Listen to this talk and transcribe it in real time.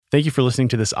Thank you for listening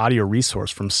to this audio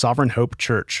resource from Sovereign Hope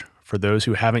Church. For those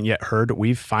who haven't yet heard,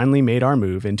 we've finally made our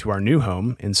move into our new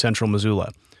home in central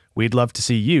Missoula. We'd love to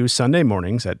see you Sunday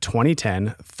mornings at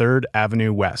 2010 3rd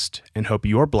Avenue West and hope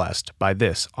you're blessed by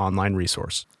this online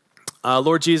resource.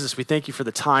 Lord Jesus, we thank you for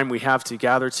the time we have to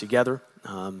gather together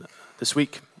this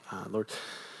week. Lord,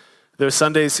 those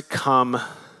Sundays come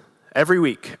every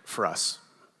week for us.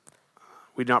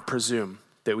 We do not presume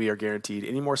that we are guaranteed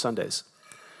any more Sundays.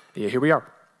 And yet here we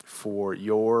are for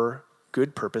your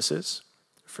good purposes,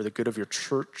 for the good of your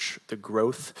church, the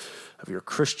growth of your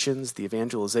Christians, the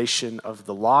evangelization of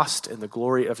the lost, and the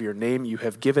glory of your name. You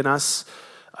have given us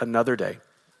another day.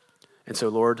 And so,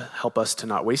 Lord, help us to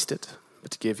not waste it,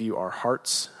 but to give you our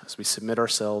hearts as we submit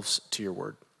ourselves to your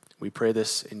word. We pray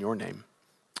this in your name.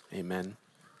 Amen.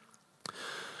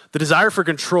 The desire for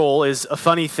control is a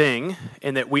funny thing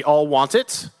in that we all want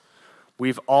it.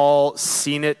 We've all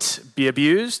seen it be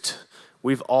abused.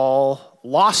 We've all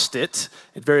lost it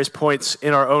at various points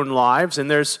in our own lives, and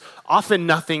there's often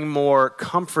nothing more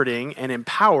comforting and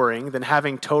empowering than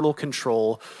having total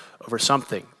control over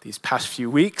something. These past few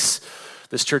weeks,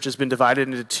 this church has been divided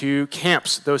into two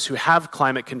camps, those who have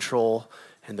climate control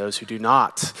and those who do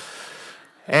not.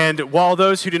 And while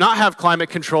those who do not have climate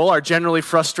control are generally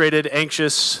frustrated,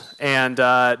 anxious, and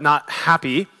not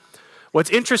happy,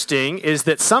 what's interesting is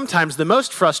that sometimes the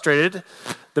most frustrated,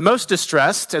 the most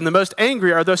distressed, and the most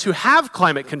angry are those who have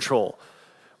climate control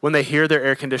when they hear their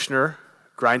air conditioner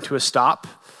grind to a stop,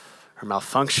 or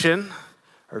malfunction,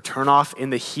 or turn off in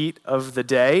the heat of the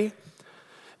day.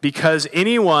 Because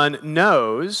anyone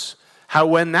knows how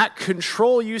when that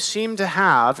control you seem to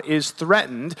have is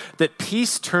threatened, that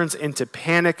peace turns into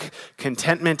panic,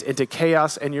 contentment into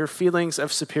chaos, and your feelings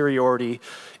of superiority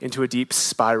into a deep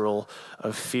spiral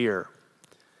of fear.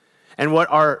 And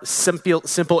what our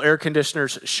simple air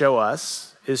conditioners show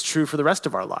us is true for the rest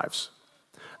of our lives.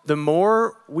 The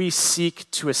more we seek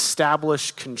to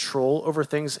establish control over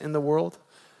things in the world,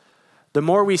 the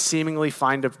more we seemingly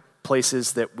find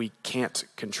places that we can't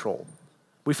control.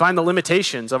 We find the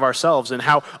limitations of ourselves and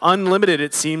how unlimited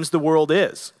it seems the world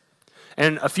is.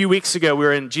 And a few weeks ago, we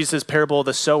were in Jesus' parable of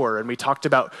the sower, and we talked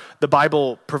about the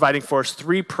Bible providing for us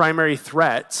three primary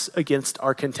threats against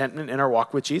our contentment in our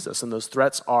walk with Jesus. And those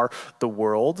threats are the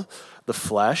world, the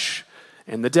flesh,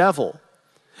 and the devil.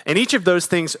 And each of those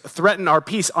things threaten our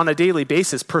peace on a daily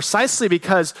basis precisely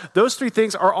because those three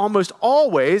things are almost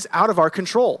always out of our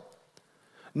control.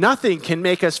 Nothing can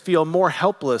make us feel more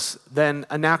helpless than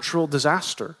a natural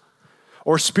disaster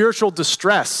or spiritual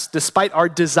distress, despite our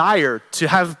desire to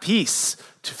have peace,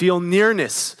 to feel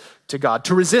nearness to God,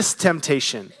 to resist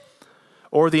temptation,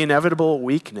 or the inevitable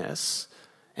weakness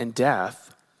and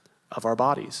death of our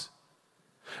bodies.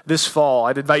 This fall,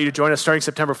 I'd invite you to join us starting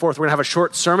September 4th. We're going to have a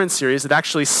short sermon series that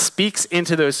actually speaks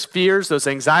into those fears, those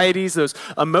anxieties, those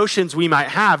emotions we might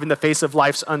have in the face of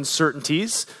life's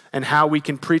uncertainties and how we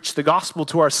can preach the gospel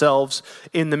to ourselves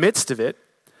in the midst of it.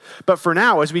 But for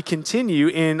now, as we continue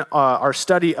in our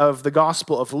study of the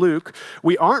Gospel of Luke,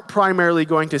 we aren't primarily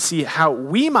going to see how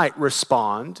we might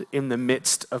respond in the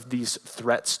midst of these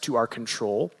threats to our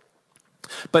control,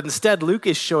 but instead, Luke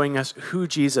is showing us who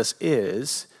Jesus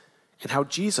is and how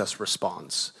Jesus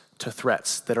responds to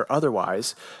threats that are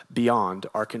otherwise beyond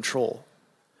our control.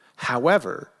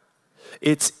 However,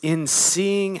 it's in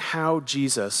seeing how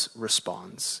Jesus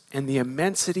responds and the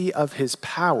immensity of his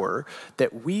power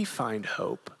that we find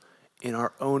hope in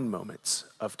our own moments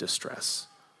of distress.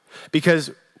 Because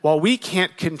while we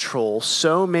can't control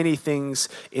so many things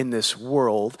in this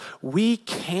world, we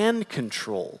can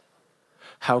control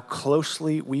how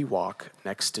closely we walk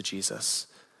next to Jesus.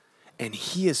 And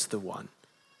he is the one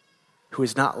who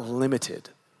is not limited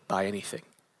by anything.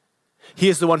 He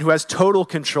is the one who has total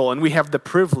control, and we have the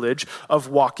privilege of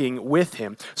walking with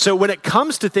him. So when it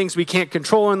comes to things we can't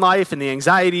control in life and the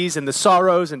anxieties and the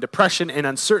sorrows and depression and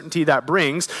uncertainty that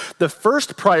brings, the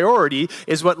first priority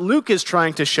is what Luke is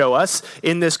trying to show us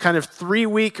in this kind of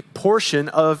 3-week portion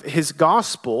of his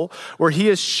gospel, where he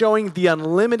is showing the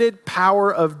unlimited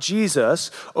power of Jesus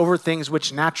over things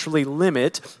which naturally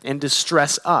limit and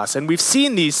distress us. And we've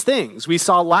seen these things. We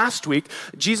saw last week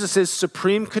Jesus'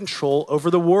 supreme control over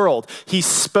the world. He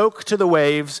spoke to the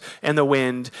waves and the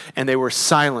wind, and they were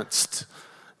silenced.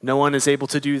 No one is able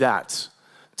to do that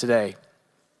today.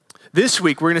 This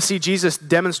week, we're going to see Jesus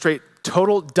demonstrate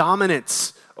total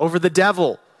dominance over the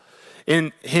devil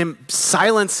in him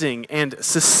silencing and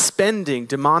suspending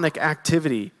demonic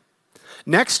activity.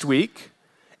 Next week,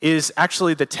 is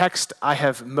actually the text I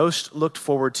have most looked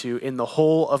forward to in the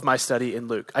whole of my study in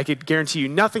Luke. I could guarantee you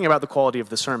nothing about the quality of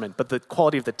the sermon, but the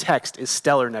quality of the text is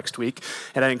stellar next week,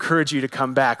 and I encourage you to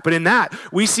come back. But in that,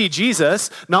 we see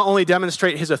Jesus not only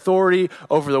demonstrate his authority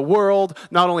over the world,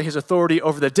 not only his authority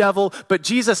over the devil, but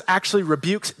Jesus actually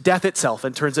rebukes death itself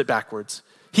and turns it backwards.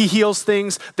 He heals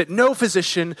things that no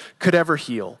physician could ever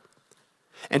heal.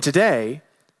 And today,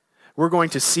 we're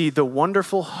going to see the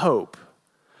wonderful hope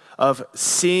of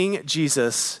seeing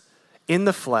Jesus in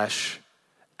the flesh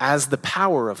as the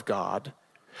power of God,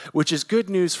 which is good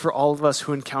news for all of us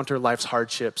who encounter life's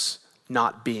hardships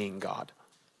not being God.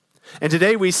 And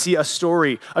today we see a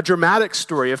story, a dramatic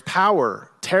story of power,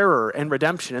 terror, and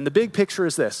redemption. And the big picture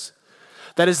is this,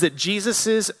 that is that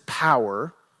Jesus'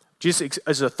 power, Jesus'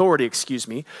 authority,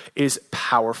 is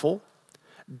powerful,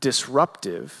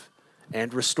 disruptive,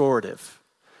 and restorative.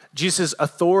 Jesus'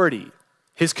 authority,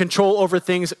 his control over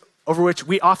things over which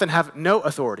we often have no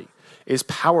authority, is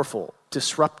powerful,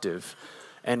 disruptive,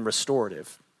 and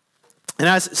restorative. And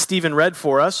as Stephen read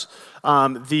for us,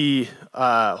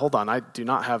 hold on, I do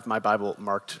not have my Bible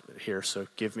marked here, so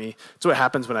give me, it's what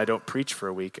happens when I don't preach for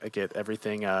a week. I get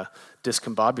everything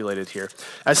discombobulated here.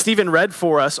 As Stephen read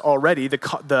for us already,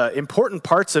 the important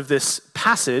parts of this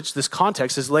passage, this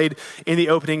context, is laid in the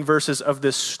opening verses of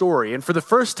this story. And for the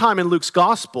first time in Luke's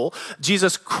gospel,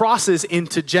 Jesus crosses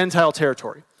into Gentile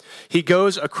territory. He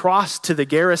goes across to the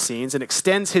Gerasenes and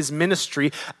extends his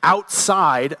ministry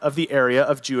outside of the area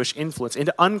of Jewish influence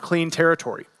into unclean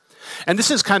territory. And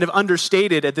this is kind of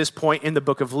understated at this point in the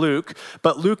book of Luke,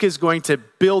 but Luke is going to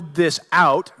build this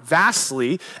out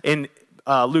vastly in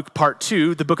Luke part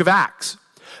 2, the book of Acts.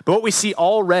 But what we see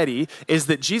already is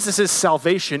that Jesus'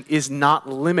 salvation is not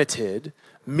limited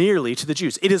merely to the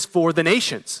Jews. It is for the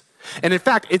nations. And in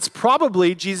fact, it's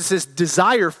probably Jesus'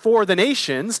 desire for the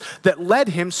nations that led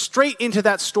him straight into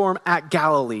that storm at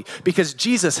Galilee, because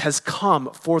Jesus has come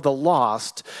for the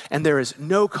lost, and there is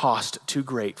no cost too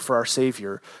great for our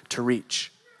Savior to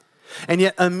reach. And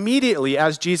yet immediately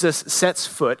as Jesus sets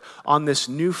foot on this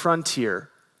new frontier,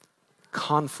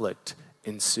 conflict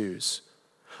ensues.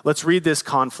 Let's read this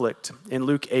conflict in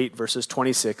Luke 8, verses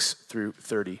 26 through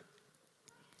 30.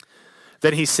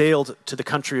 Then he sailed to the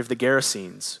country of the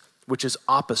Gerasenes, which is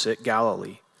opposite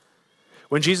Galilee.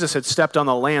 When Jesus had stepped on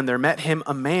the land, there met him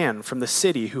a man from the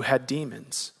city who had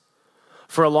demons.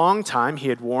 For a long time he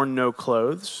had worn no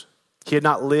clothes. He had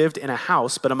not lived in a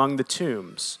house, but among the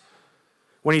tombs.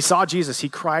 When he saw Jesus, he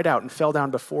cried out and fell down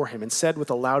before him and said with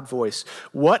a loud voice,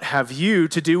 "What have you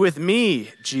to do with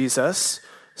me, Jesus,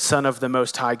 Son of the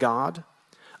Most High God?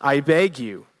 I beg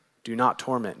you, do not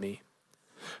torment me."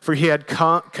 For he had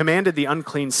commanded the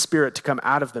unclean spirit to come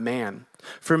out of the man.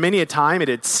 For many a time it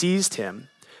had seized him.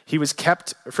 He was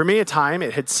kept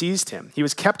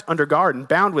under guard and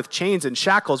bound with chains and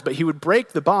shackles, but he would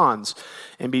break the bonds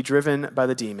and be driven by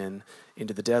the demon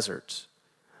into the desert.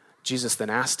 Jesus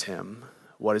then asked him,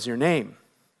 "What is your name?"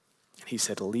 And he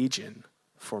said, "Legion,"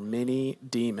 for many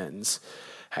demons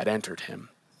had entered him.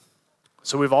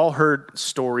 So we've all heard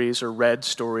stories or read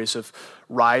stories of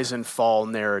rise and fall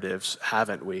narratives,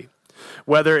 haven't we?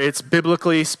 Whether it's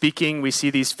biblically speaking, we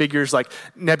see these figures like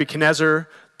Nebuchadnezzar,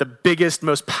 the biggest,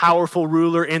 most powerful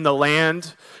ruler in the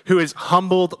land, who is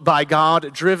humbled by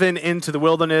God, driven into the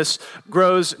wilderness,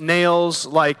 grows nails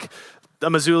like a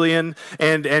Mausolean,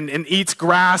 and eats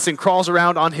grass and crawls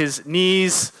around on his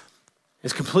knees,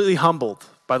 is completely humbled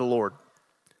by the Lord.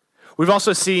 We've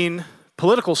also seen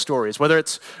political stories, whether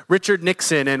it's Richard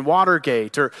Nixon and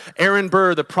Watergate, or Aaron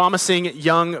Burr, the promising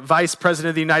young vice president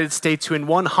of the United States, who in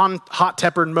one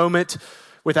hot-tempered moment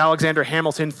with Alexander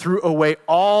Hamilton threw away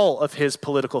all of his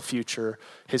political future,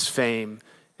 his fame,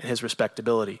 and his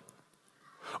respectability.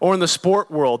 Or in the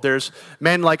sport world, there's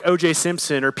men like O.J.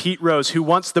 Simpson or Pete Rose, who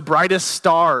once the brightest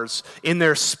stars in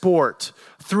their sport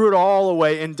threw it all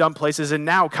away in dumb places, and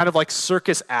now, kind of like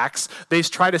circus acts, they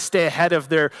try to stay ahead of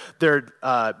their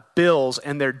bills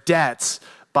and their debts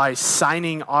by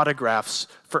signing autographs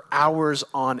for hours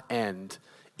on end,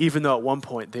 even though at one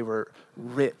point they were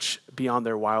rich beyond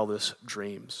their wildest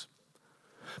dreams.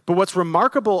 But what's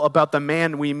remarkable about the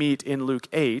man we meet in Luke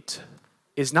 8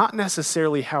 is not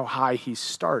necessarily how high he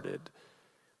started,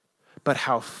 but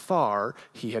how far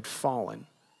he had fallen.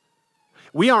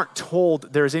 We aren't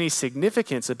told there's any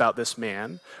significance about this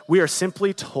man. We are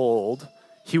simply told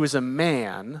he was a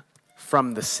man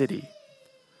from the city.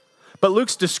 But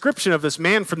Luke's description of this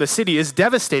man from the city is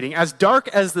devastating. As dark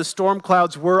as the storm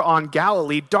clouds were on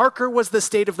Galilee, darker was the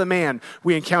state of the man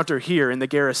we encounter here in the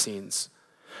Gerasenes.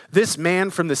 This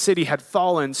man from the city had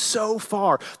fallen so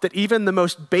far that even the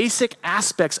most basic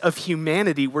aspects of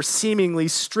humanity were seemingly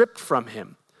stripped from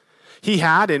him. He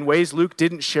had, in ways Luke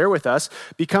didn't share with us,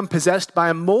 become possessed by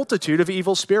a multitude of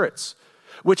evil spirits,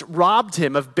 which robbed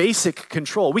him of basic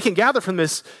control. We can gather from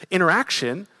this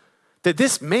interaction that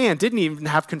this man didn't even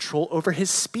have control over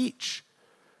his speech.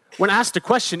 When asked a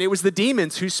question, it was the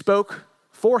demons who spoke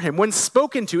for him. When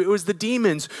spoken to, it was the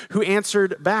demons who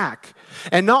answered back.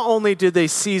 And not only did they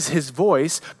seize his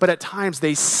voice, but at times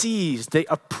they seized, they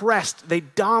oppressed, they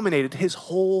dominated his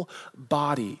whole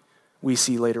body, we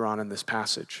see later on in this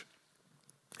passage.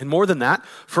 And more than that,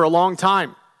 for a long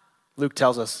time, Luke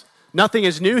tells us, nothing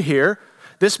is new here.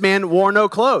 This man wore no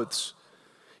clothes.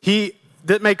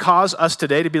 That may cause us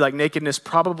today to be like nakedness,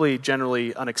 probably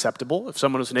generally unacceptable. If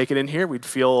someone was naked in here, we'd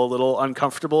feel a little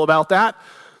uncomfortable about that.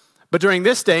 But during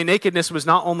this day, nakedness was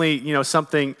not only,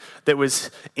 something that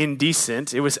was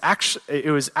indecent, it was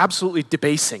absolutely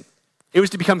debasing. It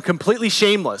was to become completely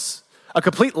shameless, a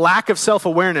complete lack of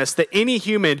self-awareness that any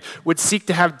human would seek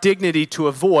to have dignity to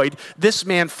avoid. This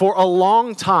man, for a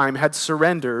long time, had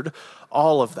surrendered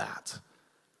all of that.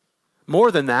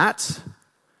 More than that,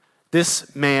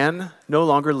 this man no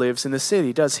longer lives in the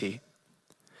city, does he?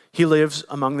 He lives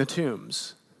among the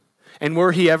tombs. And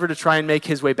were he ever to try and make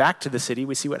his way back to the city,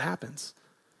 we see what happens.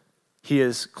 He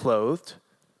is clothed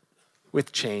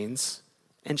with chains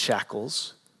and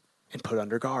shackles and put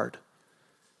under guard.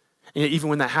 And yet even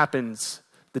when that happens,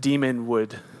 the demon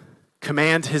would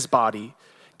command his body,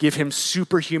 give him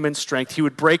superhuman strength. He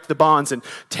would break the bonds and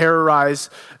terrorize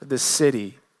the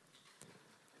city,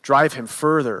 drive him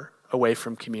further away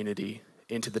from community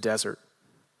into the desert.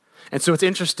 And so it's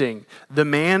interesting. The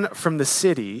man from the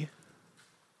city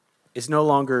is no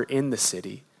longer in the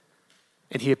city,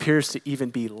 and he appears to even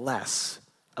be less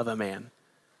of a man.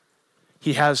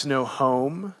 He has no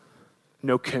home,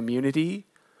 no community,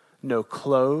 no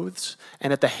clothes,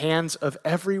 and at the hands of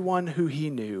everyone who he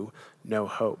knew, no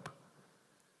hope.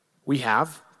 We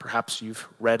have, perhaps you've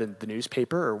read in the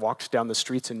newspaper or walked down the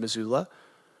streets in Missoula,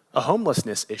 a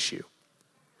homelessness issue.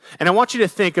 And I want you to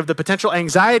think of the potential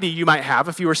anxiety you might have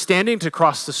if you were standing to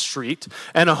cross the street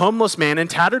and a homeless man in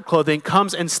tattered clothing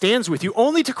comes and stands with you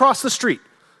only to cross the street.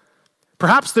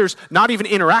 Perhaps there's not even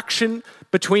interaction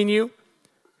between you.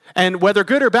 And whether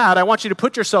good or bad, I want you to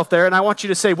put yourself there and I want you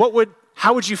to say,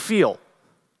 how would you feel?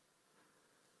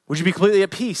 Would you be completely at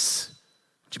peace?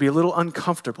 Would you be a little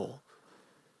uncomfortable?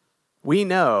 We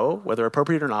know, whether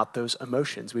appropriate or not, those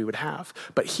emotions we would have.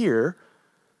 But here,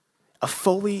 a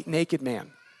fully naked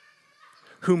man,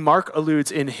 who Mark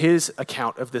alludes in his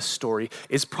account of this story,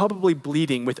 is probably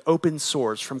bleeding with open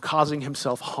sores from causing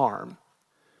himself harm.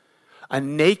 A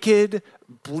naked,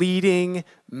 bleeding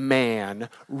man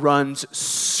runs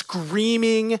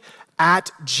screaming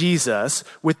at Jesus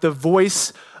with the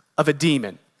voice of a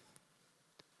demon.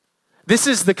 This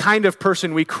is the kind of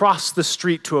person we cross the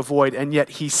street to avoid, and yet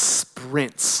he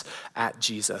sprints at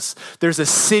Jesus. There's a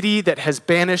city that has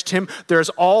banished him. There's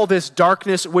all this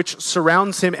darkness which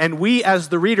surrounds him, and we as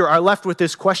the reader are left with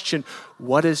this question,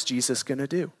 what is Jesus going to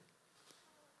do?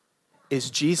 Is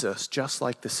Jesus, just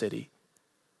like the city,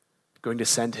 going to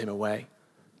send him away,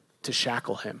 to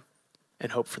shackle him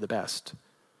and hope for the best?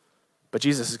 But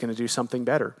Jesus is going to do something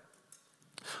better.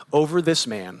 Over this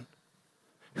man,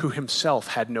 who himself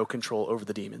had no control over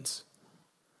the demons,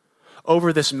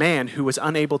 over this man who was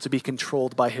unable to be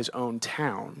controlled by his own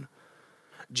town,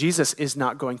 Jesus is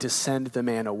not going to send the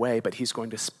man away, but he's going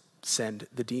to send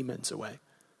the demons away,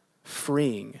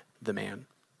 freeing the man.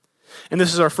 And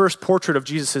this is our first portrait of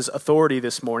Jesus' authority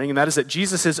this morning, and that is that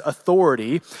Jesus'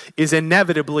 authority is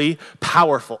inevitably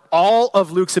powerful. All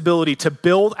of Luke's ability to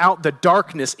build out the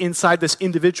darkness inside this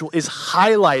individual is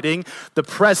highlighting the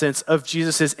presence of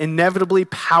Jesus' inevitably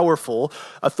powerful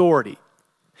authority.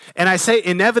 And I say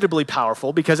inevitably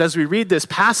powerful because as we read this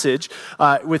passage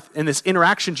in this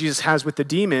interaction Jesus has with the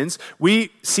demons,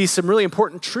 we see some really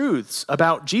important truths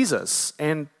about Jesus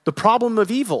and the problem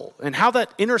of evil and how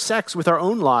that intersects with our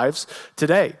own lives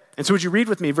today. And so would you read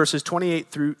with me verses 28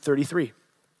 through 33?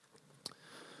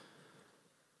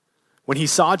 When he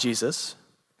saw Jesus,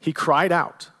 he cried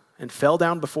out and fell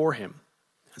down before him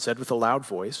and said with a loud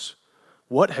voice,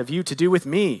 "What have you to do with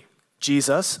me,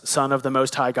 Jesus, Son of the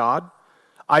Most High God?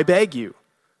 I beg you,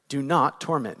 do not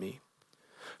torment me."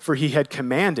 For he had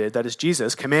commanded, that is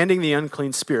Jesus, commanding the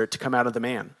unclean spirit to come out of the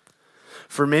man.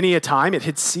 For many a time it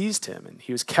had seized him, and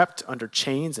he was kept under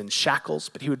chains and shackles,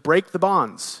 but he would break the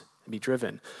bonds and be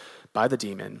driven by the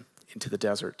demon into the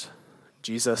desert.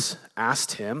 Jesus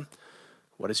asked him,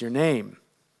 "What is your name?"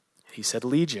 He said,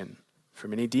 "Legion," for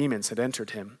many demons had entered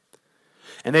him.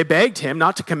 And they begged him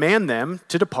not to command them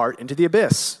to depart into the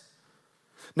abyss.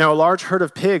 Now a large herd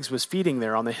of pigs was feeding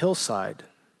there on the hillside,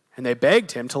 and they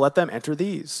begged him to let them enter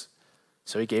these.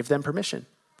 So he gave them permission.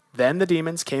 Then the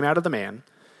demons came out of the man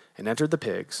and entered the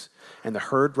pigs, and the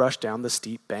herd rushed down the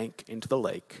steep bank into the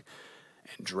lake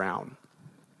and drowned.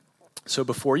 So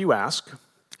before you ask,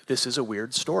 this is a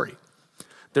weird story.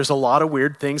 There's a lot of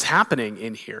weird things happening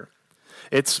in here.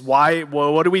 It's why,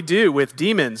 well, what do we do with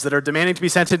demons that are demanding to be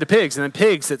sent into pigs, and then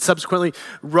pigs that subsequently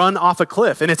run off a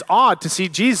cliff? And it's odd to see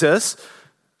Jesus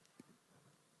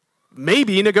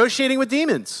maybe negotiating with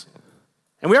demons.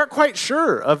 And we aren't quite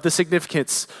sure of the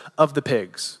significance of the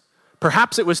pigs.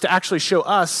 Perhaps it was to actually show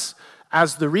us,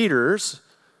 as the readers,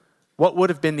 what would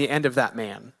have been the end of that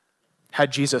man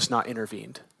had Jesus not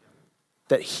intervened,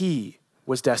 that he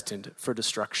was destined for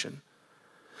destruction.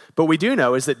 But we do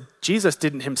know is that Jesus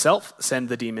didn't himself send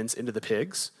the demons into the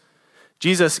pigs.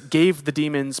 Jesus gave the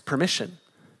demons permission,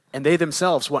 and they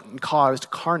themselves went and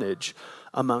caused carnage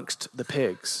amongst the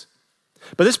pigs.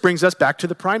 But this brings us back to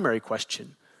the primary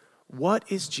question. What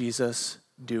is Jesus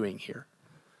doing here?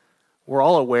 We're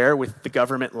all aware with the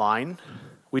government line,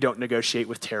 we don't negotiate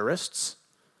with terrorists.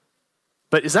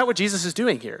 But is that what Jesus is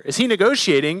doing here? Is he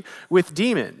negotiating with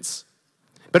demons?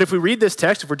 But if we read this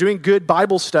text, if we're doing good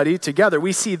Bible study together,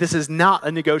 we see this is not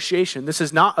a negotiation. This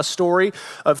is not a story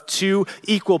of two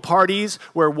equal parties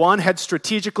where one had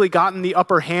strategically gotten the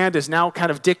upper hand, is now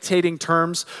kind of dictating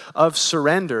terms of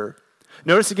surrender.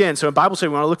 Notice again, so in Bible study,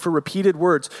 we want to look for repeated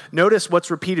words. Notice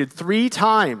what's repeated 3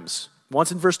 times.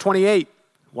 Once in verse 28,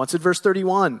 once in verse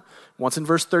 31, once in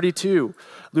verse 32.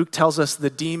 Luke tells us the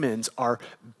demons are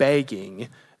begging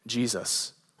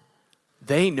Jesus.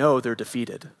 They know they're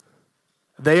defeated.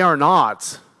 They are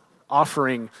not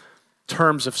offering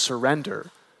terms of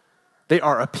surrender. They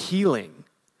are appealing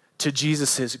to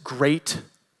Jesus' great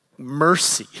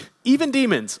mercy. Even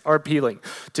demons are appealing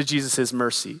to Jesus'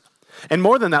 mercy. And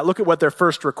more than that, look at what their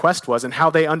first request was and how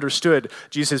they understood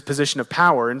Jesus' position of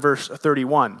power in verse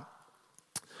 31.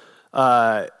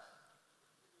 And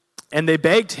they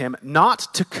begged him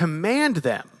not to command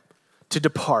them to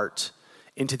depart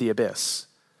into the abyss.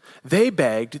 They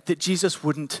begged that Jesus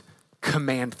wouldn't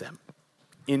command them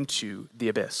into the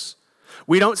abyss.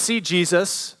 We don't see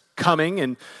Jesus coming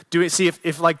and see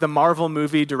if like the Marvel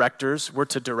movie directors were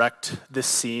to direct this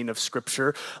scene of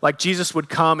scripture, like Jesus would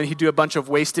come and he'd do a bunch of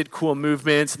wasted cool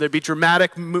movements, and there'd be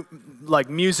dramatic like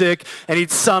music, and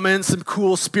he'd summon some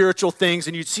cool spiritual things,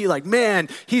 and you'd see like, man,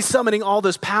 he's summoning all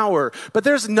this power. But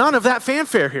there's none of that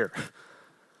fanfare here.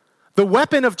 The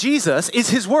weapon of Jesus is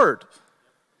his word.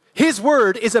 His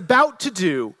word is about to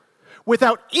do,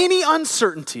 without any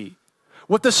uncertainty,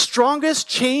 what the strongest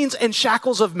chains and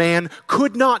shackles of man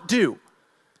could not do.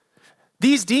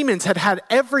 These demons had had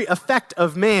every effect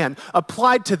of man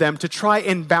applied to them to try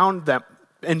and bind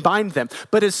them.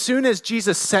 But as soon as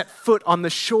Jesus set foot on the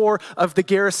shore of the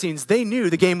Gerasenes, they knew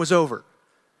the game was over.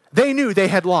 They knew they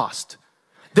had lost.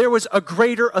 There was a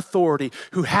greater authority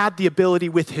who had the ability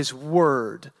with his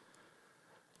word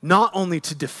not only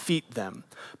to defeat them,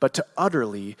 but to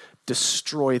utterly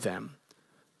destroy them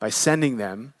by sending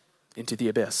them into the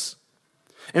abyss.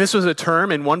 And this was a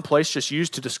term in one place just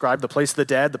used to describe the place of the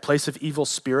dead, the place of evil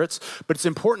spirits, but it's an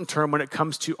important term when it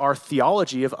comes to our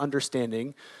theology of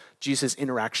understanding Jesus'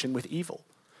 interaction with evil.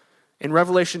 In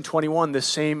Revelation 21, this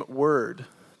same word,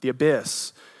 the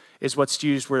abyss, is what's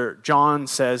used where John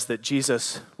says that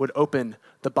Jesus would open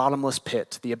the bottomless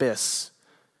pit, the abyss,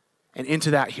 and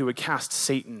into that he would cast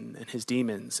Satan and his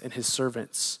demons and his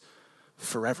servants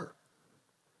forever.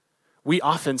 We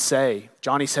often say,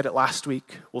 Johnny said it last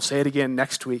week, we'll say it again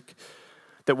next week,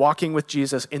 that walking with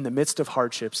Jesus in the midst of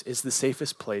hardships is the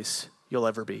safest place you'll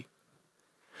ever be.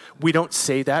 We don't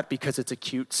say that because it's a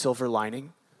cute silver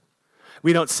lining.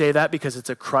 We don't say that because it's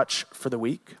a crutch for the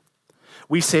weak.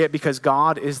 We say it because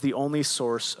God is the only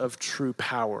source of true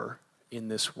power in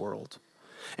this world.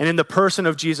 And in the person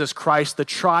of Jesus Christ, the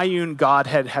triune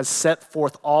Godhead has set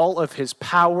forth all of his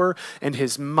power and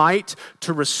his might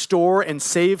to restore and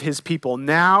save his people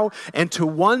now and to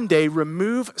one day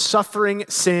remove suffering,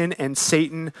 sin, and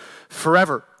Satan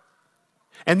forever.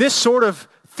 And this sort of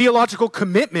theological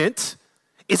commitment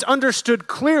is understood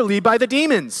clearly by the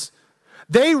demons.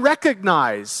 They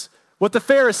recognize what the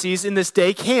Pharisees in this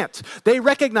day can't. They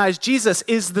recognize Jesus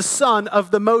is the Son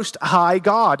of the Most High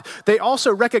God. They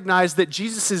also recognize that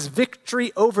Jesus'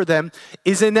 victory over them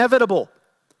is inevitable.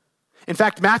 In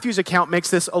fact, Matthew's account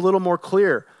makes this a little more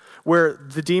clear, where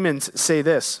the demons say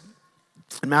this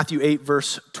in Matthew 8,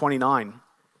 verse 29.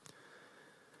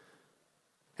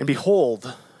 And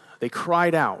behold, they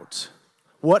cried out,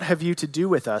 "What have you to do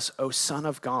with us, O Son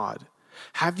of God?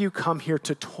 Have you come here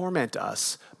to torment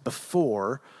us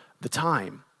before the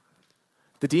time?"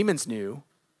 The demons knew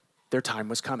their time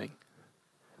was coming.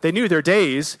 They knew their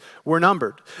days were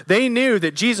numbered. They knew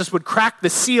that Jesus would crack the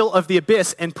seal of the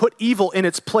abyss and put evil in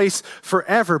its place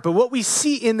forever. But what we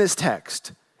see in this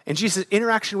text and Jesus'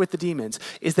 interaction with the demons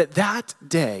is that that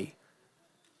day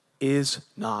is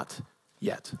not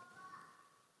yet.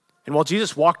 And while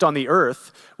Jesus walked on the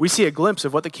earth, we see a glimpse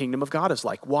of what the kingdom of God is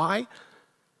like. Why?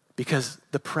 Because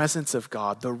the presence of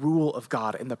God, the rule of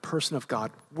God, and the person of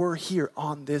God were here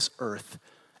on this earth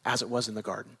as it was in the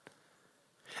garden.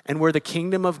 And where the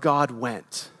kingdom of God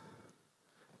went,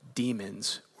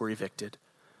 demons were evicted.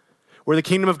 Where the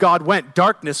kingdom of God went,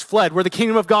 darkness fled. Where the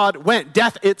kingdom of God went,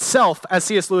 death itself, as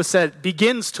C.S. Lewis said,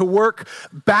 begins to work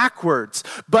backwards.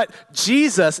 But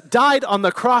Jesus died on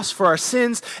the cross for our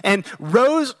sins and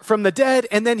rose from the dead,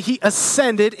 and then he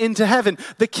ascended into heaven.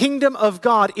 The kingdom of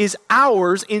God is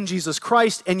ours in Jesus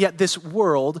Christ, and yet this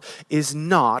world is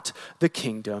not the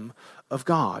kingdom of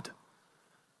God.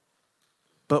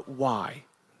 But why?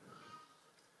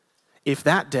 If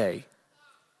that day,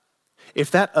 if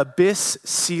that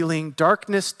abyss-sealing,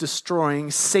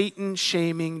 darkness-destroying,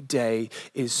 Satan-shaming day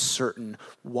is certain,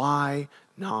 why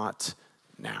not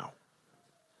now?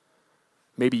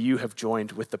 Maybe you have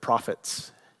joined with the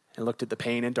prophets and looked at the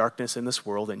pain and darkness in this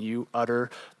world, and you utter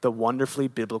the wonderfully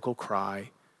biblical cry,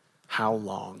 "How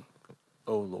long,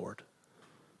 O Lord?"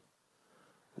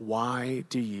 Why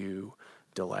do you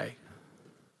delay?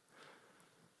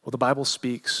 Well, the Bible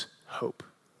speaks hope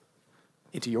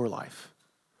into your life.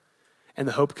 And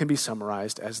the hope can be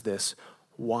summarized as this: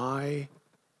 why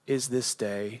is this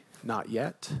day not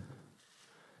yet?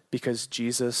 Because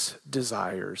Jesus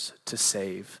desires to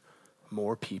save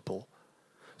more people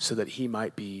so that he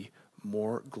might be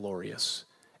more glorious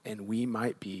and we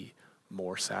might be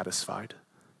more satisfied.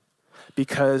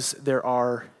 Because there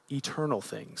are eternal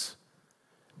things,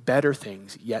 better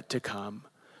things yet to come,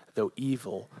 though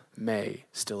evil may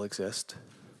still exist.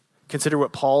 Consider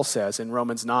what Paul says in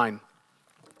Romans 9.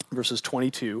 Verses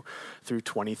 22 through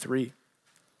 23.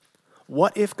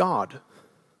 What if God,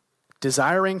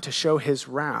 desiring to show his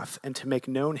wrath and to make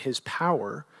known his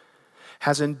power,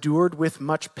 has endured with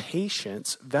much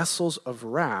patience vessels of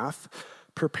wrath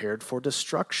prepared for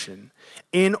destruction,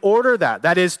 in order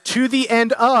that is, to the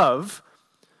end of,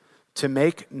 to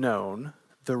make known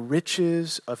the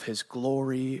riches of his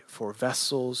glory for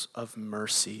vessels of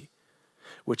mercy,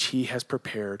 which he has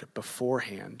prepared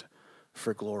beforehand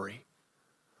for glory.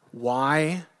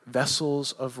 Why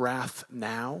vessels of wrath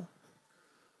now?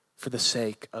 For the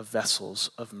sake of vessels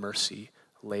of mercy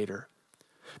later.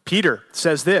 Peter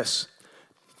says this.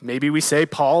 Maybe we say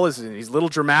Paul he's a little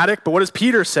dramatic, but what does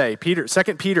Peter say? 2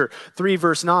 Peter 3,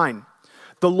 verse 9.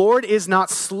 The Lord is not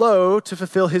slow to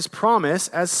fulfill his promise,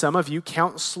 as some of you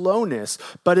count slowness,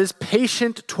 but is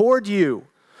patient toward you,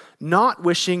 not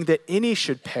wishing that any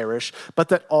should perish, but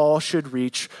that all should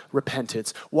reach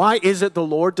repentance. Why is it the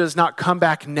Lord does not come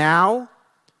back now?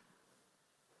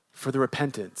 For the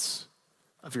repentance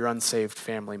of your unsaved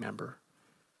family member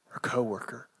or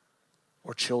coworker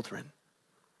or children.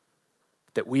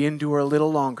 That we endure a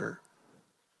little longer,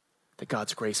 that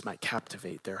God's grace might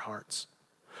captivate their hearts.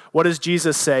 What does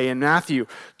Jesus say in Matthew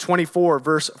 24,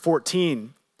 verse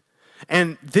 14?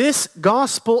 And this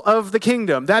gospel of the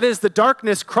kingdom, that is the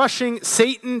darkness-crushing,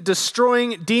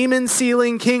 Satan-destroying,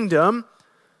 demon-sealing kingdom,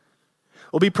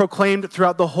 will be proclaimed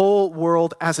throughout the whole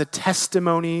world as a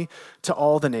testimony to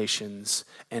all the nations,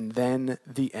 and then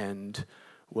the end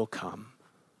will come.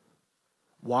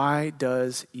 Why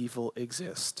does evil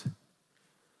exist?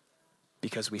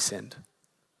 Because we sinned.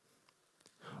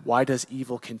 Why does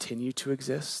evil continue to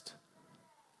exist?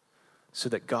 So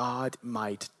that God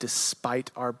might, despite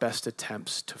our best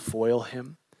attempts to foil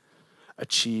him,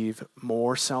 achieve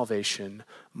more salvation,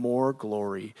 more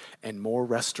glory, and more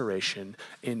restoration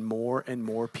in more and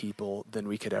more people than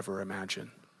we could ever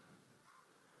imagine.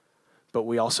 But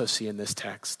we also see in this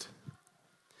text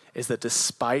is that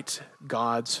despite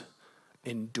God's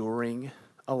enduring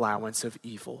allowance of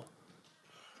evil,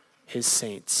 his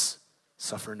saints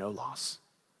suffer no loss.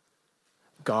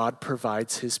 God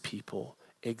provides his people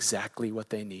exactly what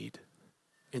they need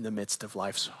in the midst of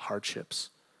life's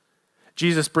hardships.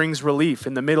 Jesus brings relief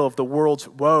in the middle of the world's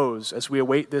woes as we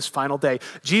await this final day.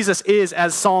 Jesus is,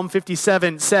 as Psalm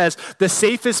 57 says, the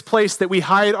safest place that we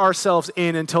hide ourselves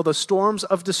in until the storms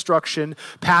of destruction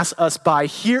pass us by.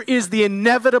 Here is the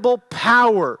inevitable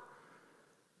power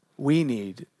we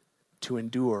need to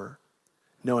endure,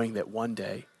 knowing that one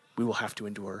day we will have to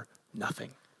endure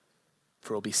nothing,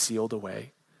 for it will be sealed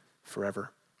away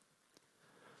forever.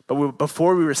 But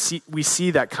before we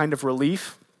see that kind of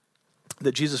relief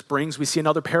that Jesus brings, we see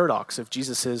another paradox of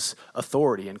Jesus'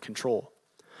 authority and control.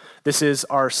 This is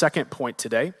our second point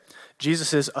today.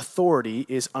 Jesus' authority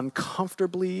is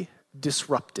uncomfortably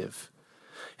disruptive.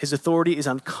 His authority is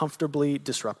uncomfortably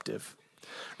disruptive.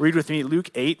 Read with me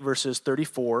Luke 8, verses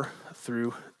 34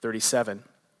 through 37.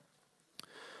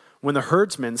 When the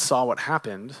herdsmen saw what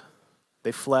happened,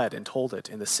 they fled and told it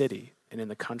in the city and in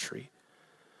the country.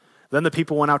 Then the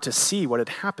people went out to see what had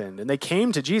happened, and they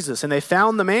came to Jesus, and they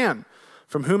found the man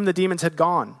from whom the demons had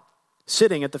gone,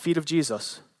 sitting at the feet of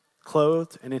Jesus,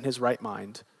 clothed and in his right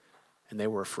mind, and they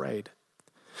were afraid.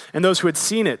 And those who had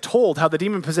seen it told how the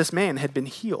demon-possessed man had been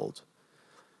healed.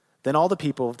 Then all the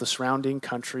people of the surrounding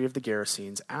country of the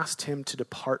Gerasenes asked him to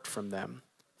depart from them,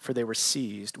 for they were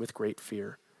seized with great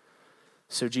fear.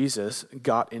 So Jesus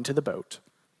got into the boat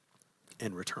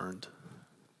and returned.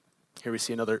 Here we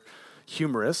see another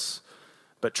humorous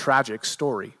but tragic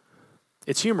story.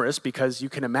 It's humorous because you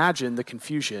can imagine the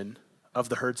confusion of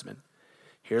the herdsmen.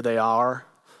 Here they are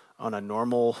on a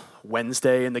normal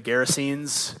Wednesday in the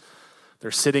Gerasenes.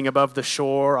 They're sitting above the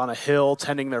shore on a hill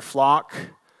tending their flock.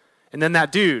 And then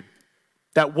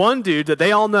that one dude that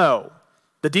they all know,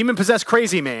 the demon-possessed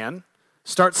crazy man,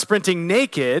 starts sprinting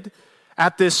naked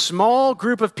at this small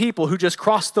group of people who just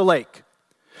crossed the lake.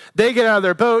 They get out of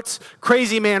their boats,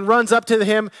 crazy man runs up to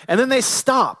him, and then they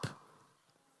stop,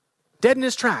 dead in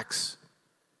his tracks,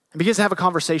 and begins to have a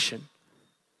conversation.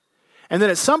 And then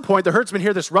at some point, the herdsmen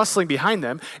hear this rustling behind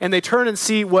them, and they turn and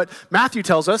see what Matthew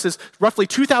tells us is roughly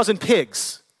 2,000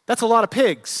 pigs. That's a lot of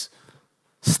pigs.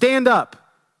 Stand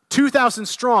up, 2,000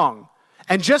 strong,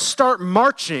 and just start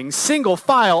marching single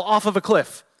file off of a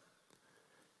cliff.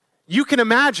 You can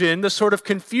imagine the sort of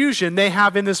confusion they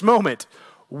have in this moment.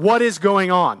 What is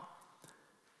going on?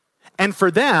 And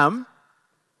for them,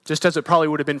 just as it probably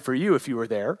would have been for you if you were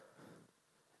there,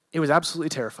 it was absolutely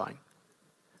terrifying.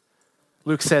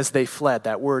 Luke says they fled.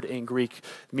 That word in Greek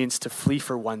means to flee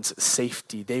for one's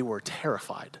safety. They were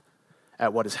terrified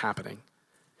at what is happening.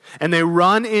 And they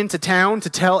run into town to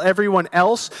tell everyone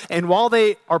else. And while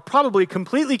they are probably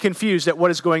completely confused at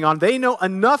what is going on, they know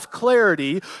enough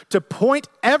clarity to point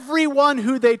everyone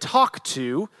who they talk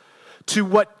to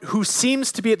who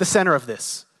seems to be at the center of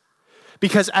this.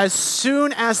 Because as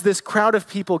soon as this crowd of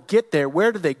people get there,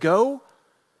 where do they go?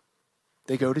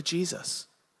 They go to Jesus.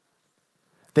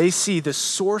 They see the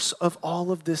source of all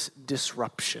of this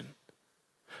disruption.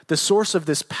 The source of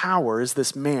this power is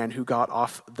this man who got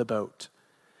off the boat.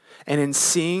 And in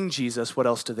seeing Jesus, what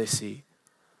else do they see?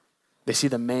 They see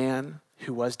the man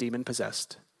who was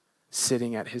demon-possessed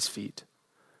sitting at his feet,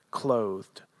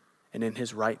 clothed and in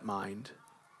his right mind.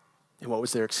 And what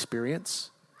was their experience?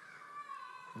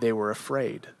 They were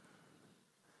afraid.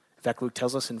 In fact, Luke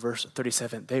tells us in verse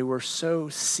 37, they were so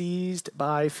seized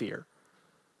by fear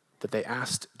that they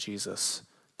asked Jesus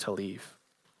to leave.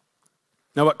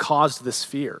 Now, what caused this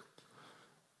fear?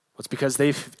 Well, it's because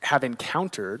they have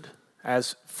encountered,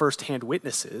 as firsthand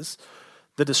witnesses,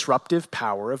 the disruptive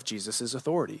power of Jesus'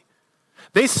 authority.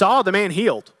 They saw the man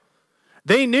healed.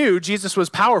 They knew Jesus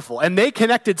was powerful, and they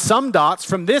connected some dots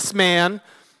from this man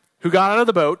who got out of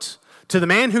the boat to the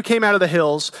man who came out of the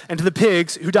hills and to the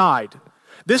pigs who died.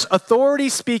 This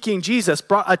authority-speaking Jesus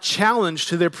brought a challenge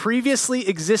to their previously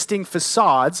existing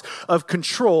facades of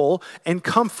control and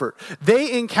comfort.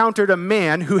 They encountered a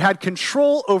man who had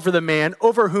control over the man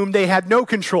over whom they had no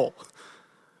control.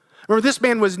 Remember, this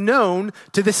man was known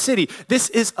to the city. This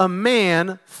is a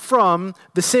man from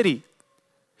the city.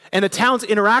 And the town's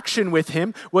interaction with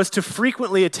him was to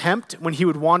frequently attempt, when he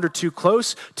would wander too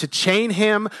close, to chain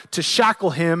him, to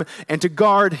shackle him, and to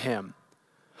guard him.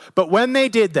 But when they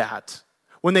did that,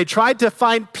 when they tried to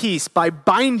find peace by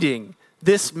binding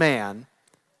this man,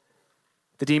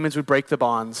 the demons would break the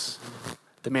bonds.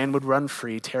 The man would run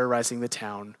free, terrorizing the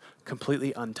town,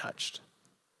 completely untouched.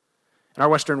 In our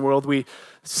Western world, we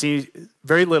see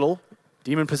very little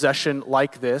demon possession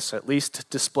like this, at least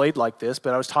displayed like this.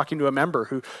 But I was talking to a member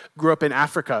who grew up in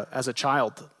Africa as a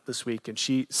child this week, and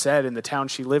she said in the town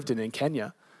she lived in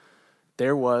Kenya,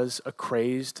 there was a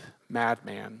crazed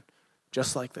madman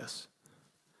just like this.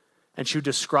 And she would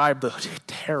describe the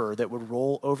terror that would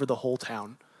roll over the whole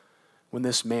town when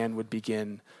this man would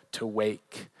begin to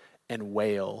wake and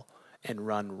wail and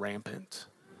run rampant.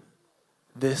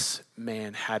 This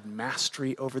man had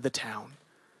mastery over the town,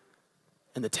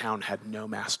 and the town had no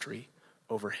mastery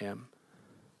over him.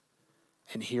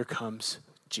 And here comes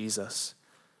Jesus.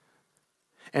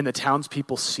 And the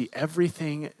townspeople see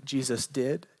everything Jesus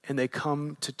did, and they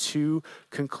come to two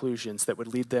conclusions that would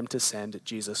lead them to send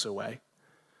Jesus away.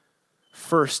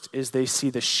 First is they see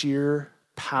the sheer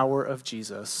power of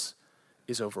Jesus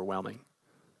is overwhelming.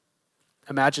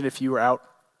 Imagine if you were out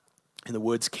in the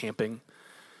woods camping,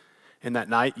 and that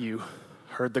night you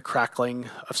heard the crackling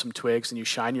of some twigs, and you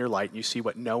shine your light and you see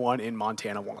what no one in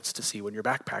Montana wants to see when you're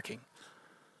backpacking.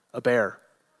 A bear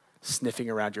sniffing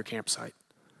around your campsite.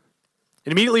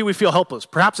 And immediately we feel helpless,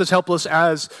 perhaps as helpless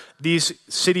as these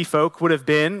city folk would have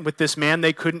been with this man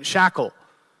they couldn't shackle.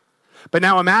 But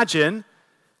now imagine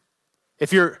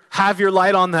if you have your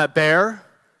light on that bear,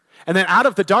 and then out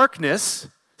of the darkness,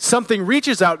 something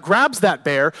reaches out, grabs that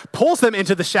bear, pulls them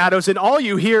into the shadows, and all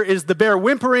you hear is the bear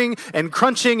whimpering and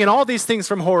crunching and all these things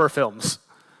from horror films.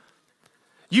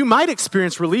 You might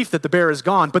experience relief that the bear is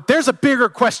gone, but there's a bigger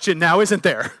question now, isn't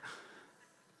there?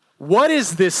 What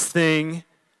is this thing,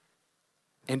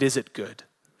 and is it good?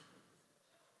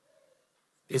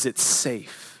 Is it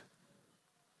safe?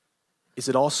 Is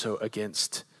it also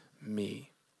against me?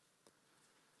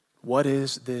 What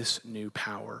is this new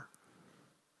power,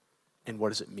 and what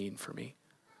does it mean for me?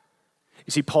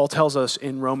 You see, Paul tells us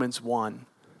in Romans 1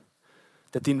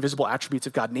 that the invisible attributes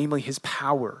of God, namely his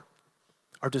power,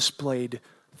 are displayed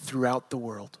throughout the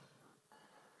world.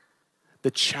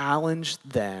 The challenge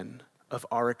then of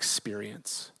our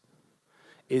experience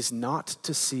is not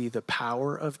to see the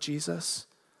power of Jesus,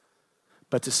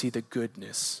 but to see the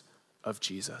goodness of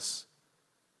Jesus.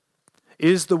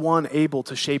 Is the one able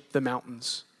to shape the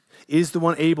mountains? Is the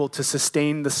one able to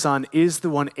sustain the sun? Is the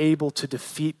one able to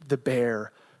defeat the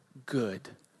bear good,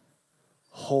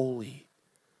 holy,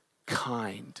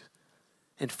 kind,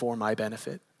 and for my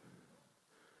benefit?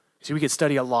 See, we could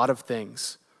study a lot of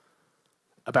things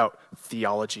about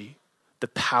theology, the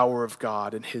power of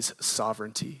God and his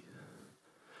sovereignty.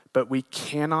 But we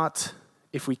cannot,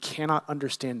 if we cannot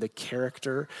understand the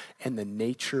character and the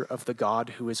nature of the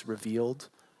God who is revealed,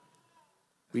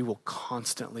 we will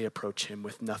constantly approach him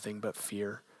with nothing but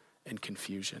fear and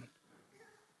confusion.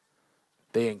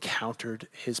 They encountered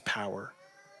his power,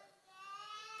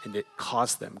 and it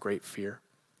caused them great fear.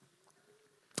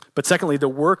 But secondly, the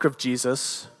work of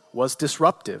Jesus was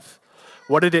disruptive.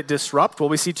 What did it disrupt? Well,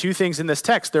 we see two things in this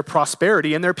text: their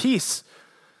prosperity and their peace.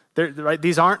 Right?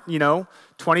 These aren't,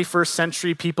 21st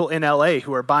century people in LA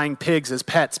who are buying pigs as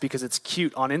pets because it's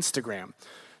cute on Instagram.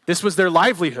 This was their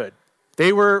livelihood.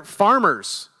 They were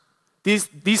farmers.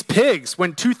 These pigs,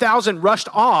 when 2,000 rushed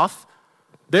off,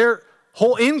 their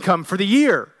whole income for the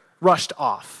year rushed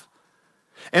off.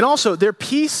 And also, their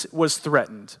peace was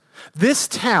threatened. This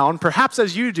town, perhaps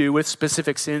as you do with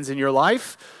specific sins in your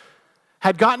life,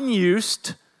 had gotten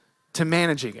used to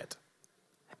managing it.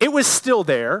 It was still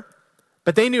there,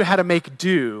 but they knew how to make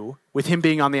do with him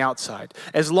being on the outside.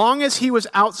 As long as he was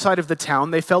outside of the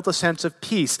town, they felt a sense of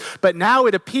peace. But now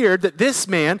it appeared that this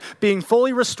man, being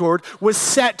fully restored, was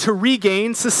set to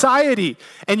regain society.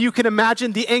 And you can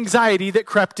imagine the anxiety that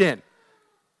crept in.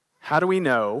 How do we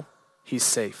know he's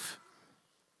safe?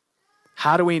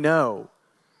 How do we know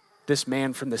this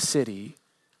man from the city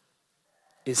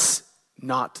is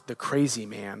not the crazy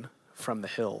man from the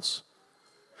hills?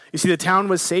 You see, the town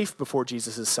was safe before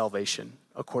Jesus' salvation,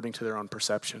 according to their own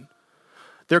perception.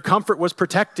 Their comfort was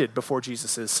protected before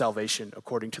Jesus' salvation,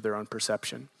 according to their own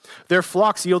perception. Their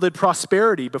flocks yielded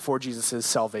prosperity before Jesus'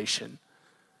 salvation.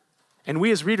 And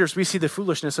we as readers, we see the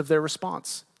foolishness of their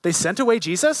response. They sent away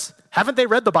Jesus? Haven't they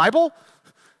read the Bible?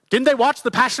 Didn't they watch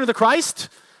The Passion of the Christ?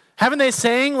 Haven't they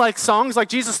sang songs like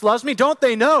Jesus Loves Me? Don't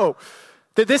they know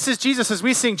that this is Jesus as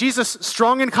we sing Jesus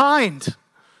strong and kind?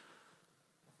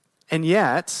 And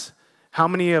yet, how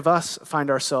many of us find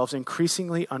ourselves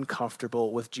increasingly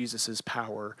uncomfortable with Jesus'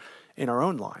 power in our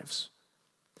own lives?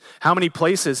 How many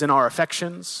places in our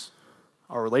affections,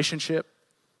 our relationship,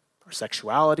 our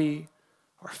sexuality,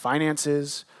 our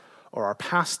finances, or our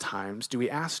pastimes do we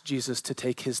ask Jesus to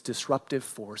take his disruptive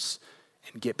force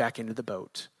and get back into the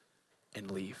boat and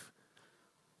leave?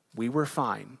 We were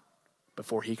fine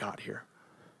before he got here.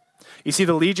 You see,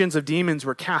 the legions of demons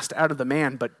were cast out of the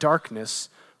man, but darkness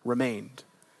remained.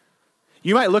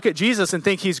 You might look at Jesus and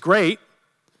think he's great.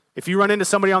 If you run into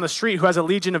somebody on the street who has a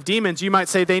legion of demons, you might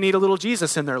say they need a little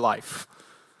Jesus in their life.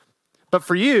 But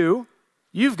for you,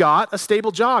 you've got a stable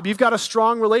job. You've got a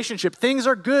strong relationship. Things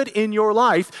are good in your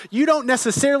life. You don't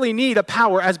necessarily need a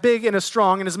power as big and as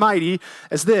strong and as mighty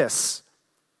as this.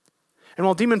 And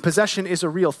while demon possession is a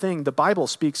real thing, the Bible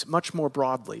speaks much more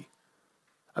broadly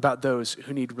about those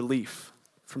who need relief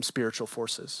from spiritual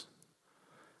forces.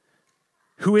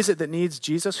 Who is it that needs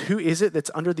Jesus? Who is it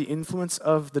that's under the influence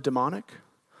of the demonic?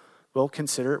 Well,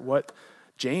 consider what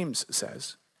James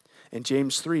says in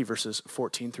James 3, verses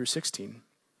 14 through 16.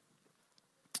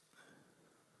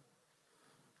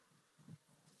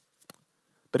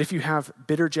 But if you have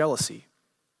bitter jealousy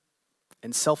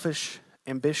and selfish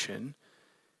ambition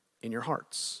in your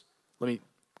hearts, let me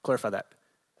clarify that.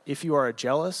 If you are a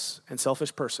jealous and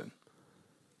selfish person,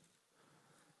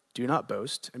 Do not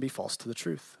boast and be false to the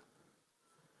truth.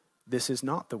 This is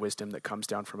not the wisdom that comes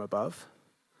down from above,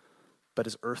 but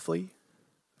is earthly,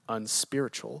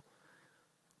 unspiritual,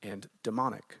 and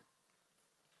demonic.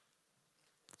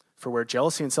 For where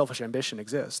jealousy and selfish ambition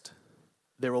exist,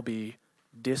 there will be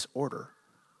disorder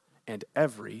and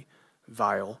every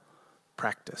vile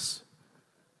practice.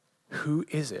 Who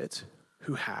is it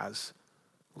who has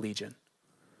legion?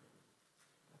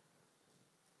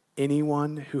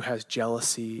 Anyone who has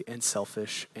jealousy and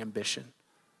selfish ambition.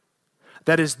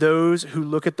 That is those who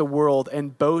look at the world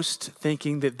and boast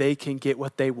thinking that they can get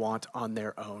what they want on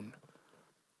their own.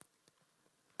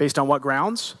 Based on what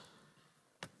grounds?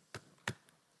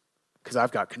 Because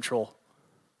I've got control.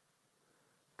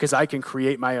 Because I can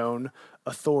create my own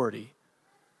authority.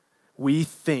 We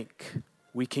think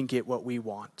we can get what we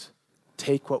want,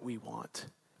 take what we want,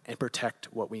 and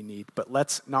protect what we need. But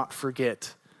let's not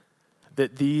forget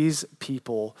that these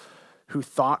people who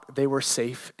thought they were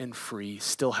safe and free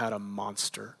still had a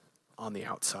monster on the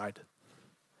outside.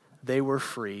 They were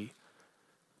free,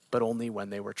 but only when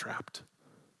they were trapped.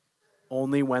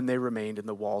 Only when they remained in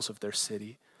the walls of their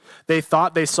city. They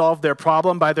thought they solved their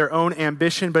problem by their own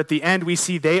ambition, but at the end we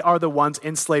see they are the ones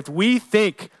enslaved. We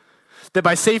think that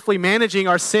by safely managing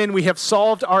our sin, we have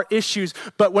solved our issues.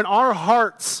 But when our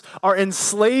hearts are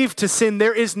enslaved to sin,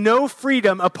 there is no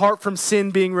freedom apart from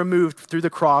sin being removed through the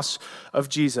cross of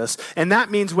Jesus. And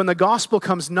that means when the gospel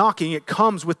comes knocking, it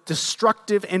comes with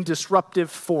destructive and disruptive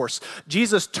force.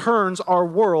 Jesus turns our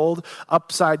world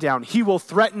upside down. He will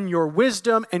threaten your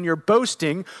wisdom and your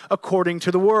boasting according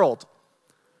to the world.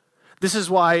 This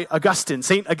is why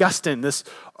St. Augustine, this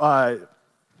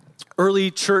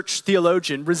early church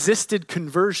theologian, resisted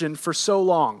conversion for so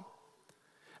long.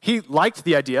 He liked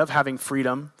the idea of having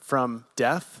freedom from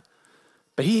death,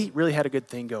 but he really had a good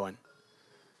thing going.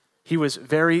 He was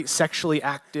very sexually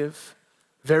active,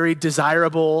 very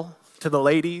desirable to the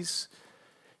ladies.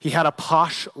 He had a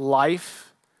posh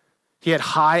life. He had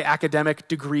high academic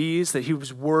degrees that he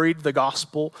was worried the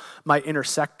gospel might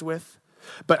intersect with.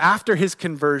 But after his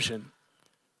conversion,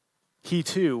 he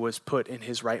too was put in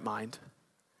his right mind.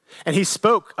 And he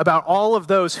spoke about all of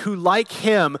those who, like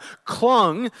him,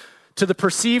 clung to the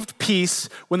perceived peace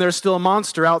when there's still a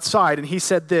monster outside. And he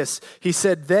said this, he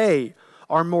said, they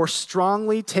are more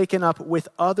strongly taken up with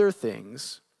other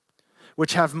things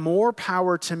which have more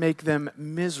power to make them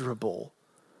miserable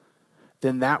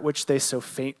than that which they so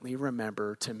faintly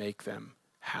remember to make them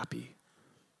happy.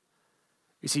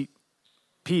 You see,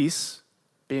 peace,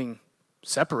 being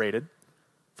separated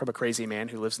from a crazy man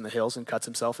who lives in the hills and cuts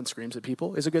himself and screams at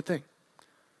people, is a good thing.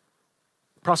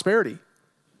 Prosperity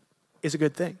is a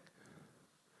good thing.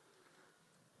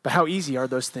 But how easy are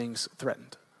those things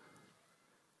threatened?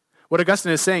 What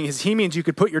Augustine is saying is he means you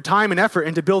could put your time and effort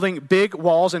into building big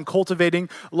walls and cultivating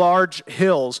large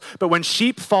hills. But when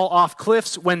sheep fall off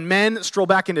cliffs, when men stroll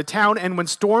back into town, and when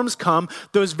storms come,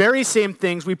 those very same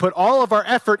things we put all of our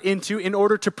effort into in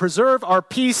order to preserve our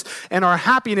peace and our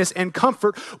happiness and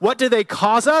comfort, what do they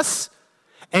cause us?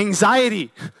 Anxiety,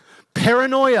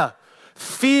 paranoia,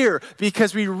 fear,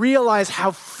 because we realize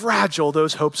how fragile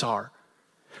those hopes are.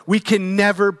 We can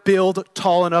never build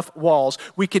tall enough walls.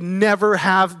 We can never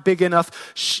have big enough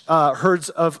herds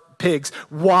of pigs.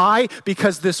 Why?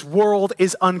 Because this world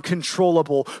is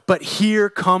uncontrollable. But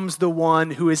here comes the one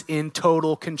who is in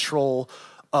total control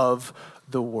of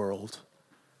the world.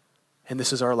 And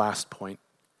this is our last point.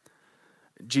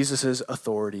 Jesus'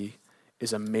 authority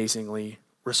is amazingly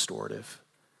restorative.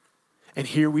 And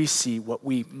here we see what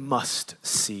we must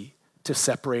see to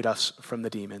separate us from the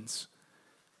demons.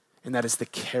 And that is the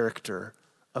character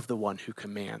of the one who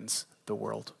commands the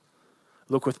world.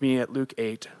 Look with me at Luke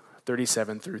 8,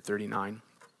 37 through 39.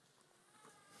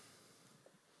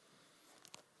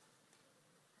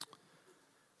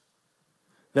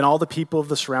 Then all the people of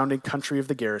the surrounding country of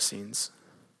the Gerasenes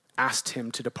asked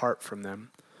him to depart from them,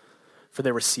 for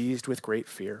they were seized with great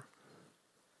fear.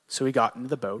 So he got into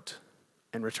the boat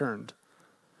and returned.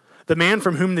 The man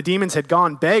from whom the demons had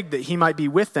gone begged that he might be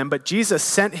with them, but Jesus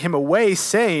sent him away,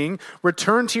 saying,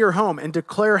 return to your home and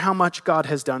declare how much God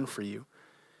has done for you.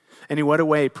 And he went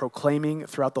away proclaiming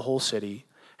throughout the whole city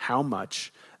how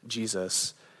much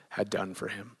Jesus had done for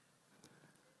him.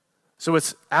 So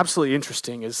what's absolutely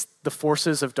interesting is the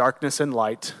forces of darkness and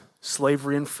light,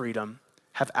 slavery and freedom,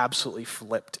 have absolutely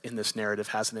flipped in this narrative,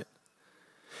 hasn't it?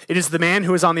 It is the man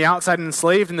who is on the outside and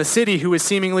enslaved in the city who is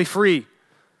seemingly free.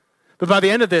 But by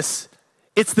the end of this,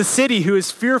 it's the city who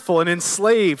is fearful and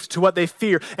enslaved to what they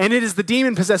fear. And it is the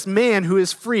demon-possessed man who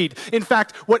is freed. In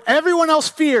fact, what everyone else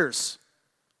fears,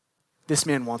 this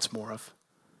man wants more of.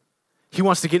 He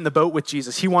wants to get in the boat with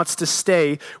Jesus. He wants to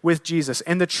stay with Jesus.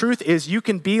 And the truth is, you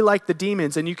can be like the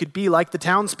demons and you could be like the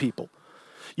townspeople.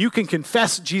 You can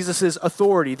confess Jesus'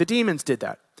 authority. The demons did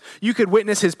that. You could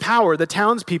witness his power. The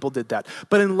townspeople did that.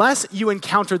 But unless you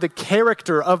encounter the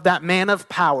character of that man of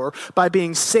power by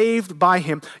being saved by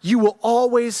him, you will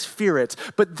always fear it.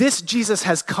 But this Jesus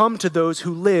has come to those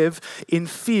who live in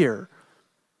fear.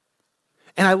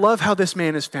 And I love how this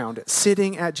man is found,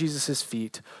 sitting at Jesus'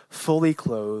 feet, fully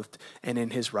clothed and in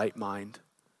his right mind.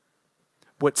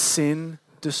 What sin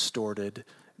distorted,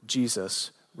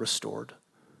 Jesus restored.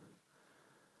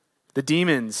 The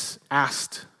demons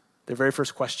asked their very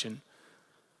first question,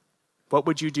 "What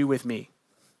would you do with me,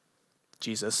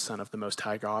 Jesus, Son of the Most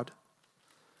High God?"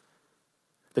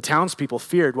 The townspeople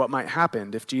feared what might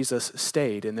happen if Jesus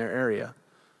stayed in their area.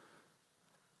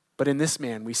 But in this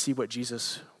man, we see what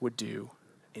Jesus would do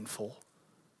in full.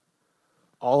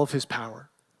 All of his power,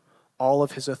 all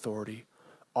of his authority,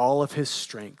 all of his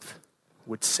strength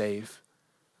would save,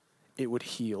 it would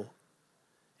heal,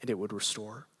 and it would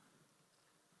restore.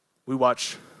 We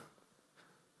watch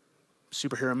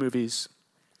superhero movies,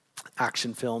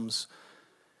 action films,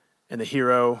 and the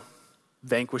hero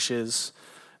vanquishes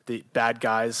the bad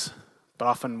guys, but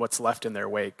often what's left in their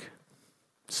wake?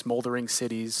 Smoldering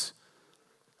cities,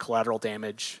 collateral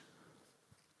damage.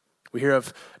 We hear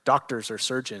of doctors or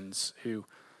surgeons who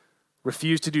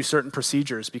refuse to do certain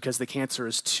procedures because the cancer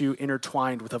is too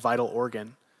intertwined with a vital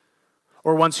organ,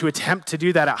 or ones who attempt to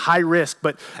do that at high risk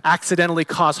but accidentally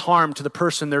cause harm to the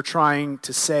person they're trying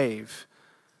to save.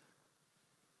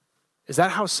 Is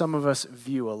that how some of us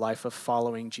view a life of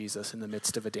following Jesus in the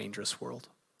midst of a dangerous world?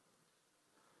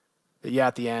 That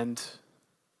at the end,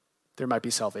 there might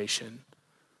be salvation,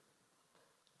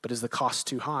 but is the cost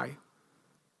too high?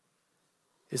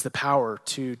 Is the power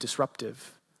too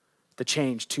disruptive? The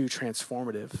change too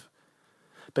transformative?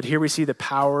 But here we see the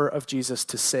power of Jesus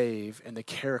to save and the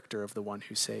character of the one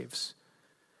who saves.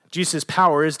 Jesus'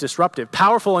 power is disruptive,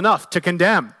 powerful enough to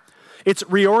condemn. It's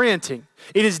reorienting.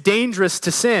 It is dangerous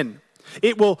to sin.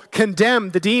 It will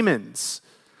condemn the demons.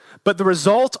 But the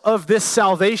result of this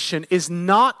salvation is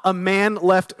not a man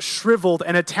left shriveled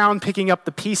and a town picking up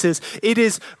the pieces. It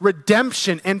is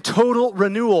redemption and total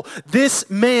renewal. This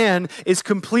man is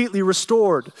completely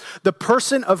restored. The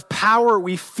person of power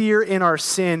we fear in our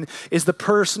sin is the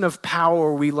person of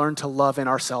power we learn to love in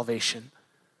our salvation.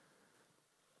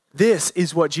 This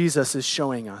is what Jesus is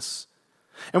showing us.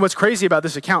 And what's crazy about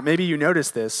this account, maybe you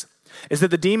noticed this, is that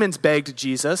the demons begged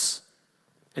Jesus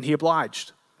and he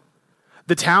obliged.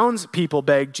 The townspeople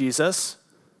begged Jesus,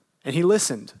 and he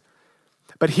listened.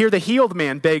 But here the healed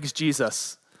man begs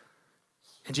Jesus,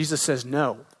 and Jesus says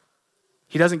no.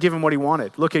 He doesn't give him what he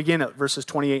wanted. Look again at verses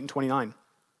 28 and 29.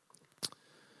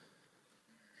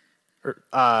 Or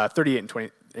 38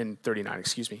 and 39,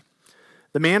 excuse me.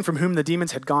 The man from whom the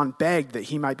demons had gone begged that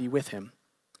he might be with him.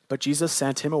 But Jesus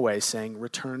sent him away, saying,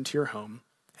 "Return to your home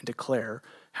and declare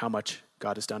how much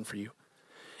God has done for you."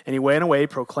 And he went away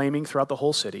proclaiming throughout the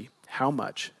whole city how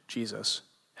much Jesus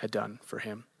had done for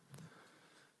him.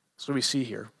 So we see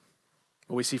here.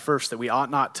 Well, we see first that we ought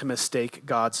not to mistake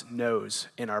God's no's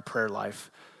in our prayer life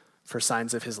for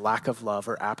signs of his lack of love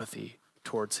or apathy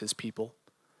towards his people.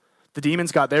 The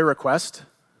demons got their request,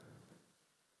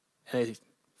 and they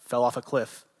fell off a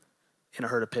cliff in a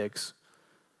herd of pigs.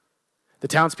 The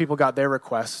townspeople got their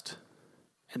request,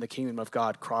 and the kingdom of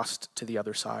God crossed to the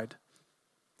other side.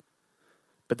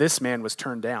 But this man was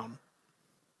turned down.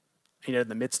 And yet in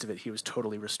the midst of it, he was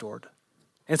totally restored.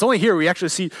 And it's only here we actually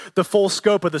see the full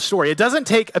scope of the story. It doesn't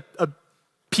take a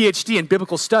PhD in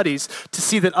biblical studies to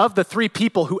see that of the three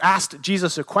people who asked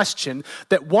Jesus a question,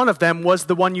 that one of them was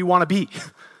the one you want to be.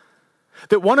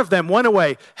 That one of them went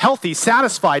away healthy,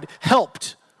 satisfied,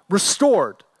 helped,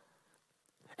 restored.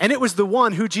 And it was the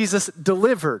one who Jesus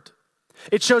delivered.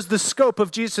 It shows the scope of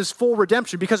Jesus' full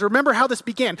redemption, because remember how this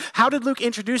began. How did Luke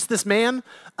introduce this man?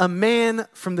 A man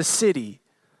from the city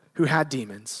who had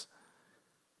demons.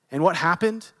 And what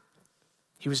happened?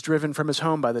 He was driven from his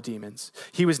home by the demons.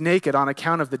 He was naked on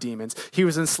account of the demons. He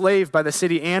was enslaved by the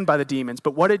city and by the demons.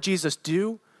 But what did Jesus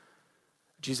do?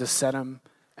 Jesus set him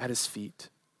at his feet.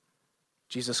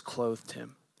 Jesus clothed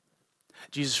him.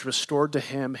 Jesus restored to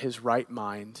him his right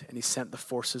mind, and he sent the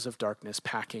forces of darkness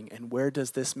packing. And where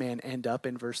does this man end up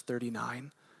in verse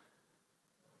 39?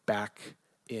 Back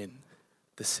in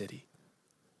the city.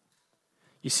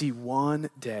 You see, one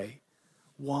day,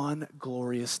 one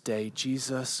glorious day,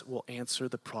 Jesus will answer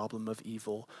the problem of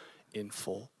evil in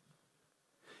full.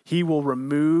 He will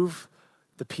remove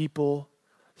the people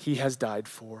he has died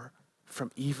for from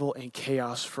evil and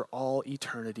chaos for all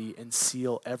eternity and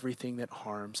seal everything that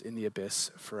harms in the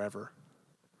abyss forever.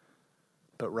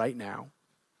 But right now,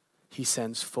 he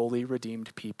sends fully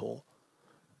redeemed people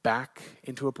back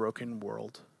into a broken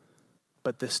world,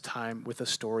 but this time with a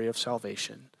story of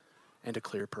salvation and a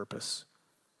clear purpose.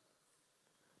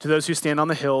 To those who stand on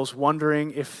the hills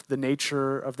wondering if the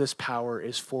nature of this power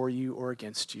is for you or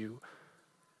against you,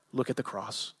 look at the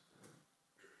cross.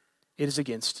 It is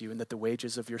against you, and that the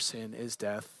wages of your sin is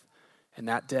death, and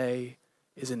that day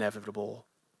is inevitable,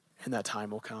 and that time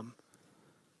will come.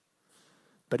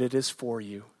 But it is for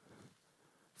you.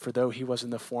 For though he was in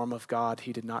the form of God,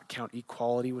 he did not count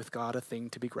equality with God a thing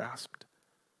to be grasped,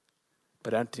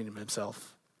 but emptied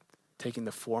himself, taking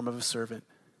the form of a servant,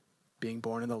 being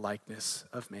born in the likeness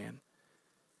of man.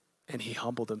 And he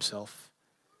humbled himself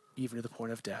even to the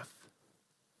point of death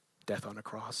on a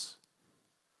cross.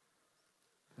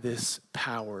 This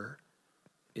power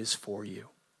is for you.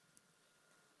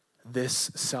 This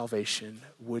salvation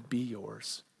would be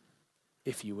yours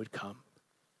if you would come,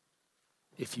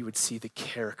 if you would see the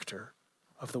character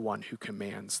of the one who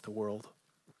commands the world.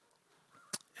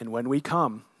 And when we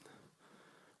come,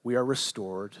 we are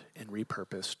restored and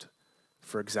repurposed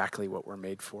for exactly what we're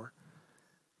made for.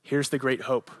 Here's the great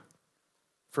hope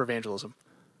for evangelism.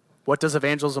 What does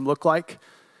evangelism look like?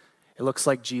 It looks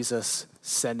like Jesus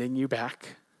sending you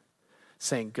back,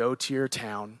 saying, go to your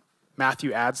town.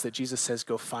 Matthew adds that Jesus says,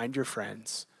 go find your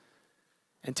friends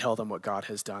and tell them what God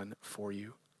has done for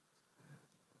you.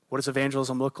 What does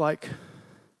evangelism look like?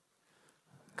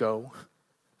 Go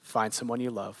find someone you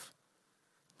love,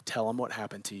 tell them what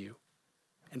happened to you,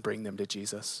 and bring them to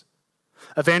Jesus.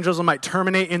 Evangelism might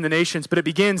terminate in the nations, but it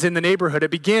begins in the neighborhood.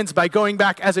 It begins by going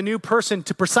back as a new person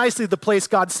to precisely the place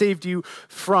God saved you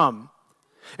from.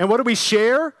 And what do we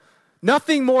share?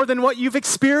 Nothing more than what you've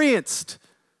experienced.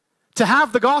 To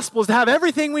have the gospel is to have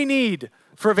everything we need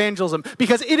for evangelism,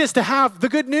 because it is to have the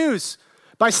good news.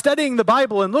 By studying the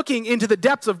Bible and looking into the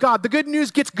depths of God, the good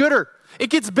news gets gooder.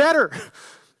 It gets better.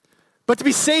 But to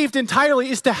be saved entirely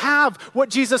is to have what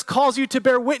Jesus calls you to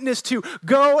bear witness to.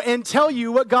 Go and tell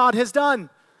you what God has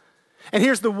done. And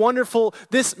here's the wonderful,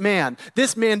 this man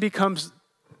becomes,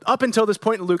 up until this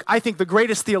point in Luke, I think the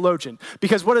greatest theologian.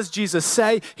 Because what does Jesus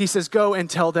say? He says, go and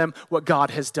tell them what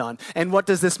God has done. And what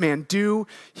does this man do?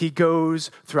 He goes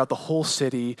throughout the whole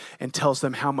city and tells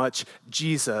them how much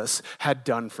Jesus had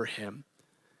done for him.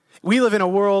 We live in a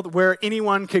world where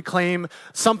anyone could claim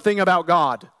something about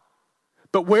God.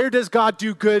 But where does God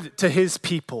do good to his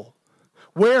people?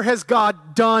 Where has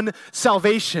God done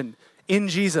salvation? In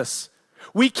Jesus.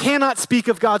 We cannot speak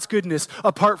of God's goodness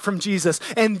apart from Jesus.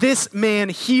 And this man,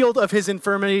 healed of his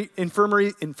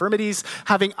infirmities,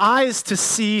 having eyes to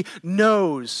see,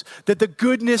 knows that the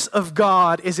goodness of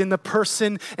God is in the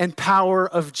person and power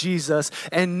of Jesus.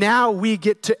 And now we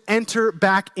get to enter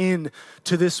back in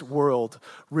to this world,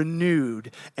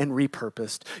 renewed and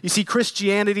repurposed. You see,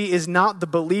 Christianity is not the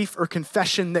belief or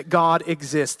confession that God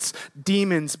exists.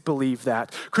 Demons believe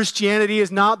that. Christianity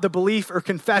is not the belief or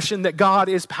confession that God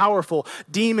is powerful.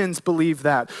 Demons believe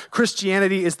that.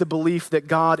 Christianity is the belief that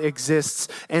God exists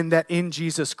and that in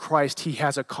Jesus Christ, he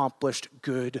has accomplished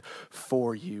good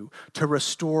for you to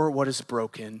restore what is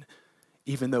broken,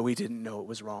 even though we didn't know it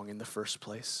was wrong in the first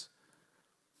place.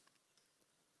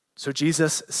 So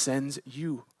Jesus sends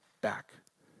you back.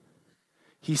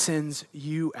 He sends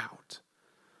you out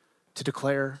to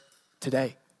declare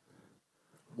today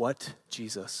what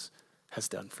Jesus has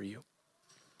done for you.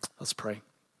 Let's pray.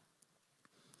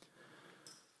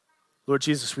 Lord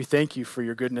Jesus, we thank you for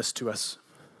your goodness to us.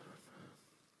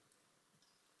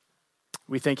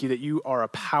 We thank you that you are a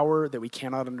power that we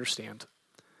cannot understand.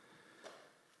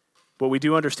 What we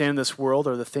do understand in this world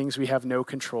are the things we have no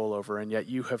control over, and yet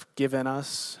you have given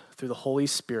us, through the Holy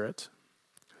Spirit,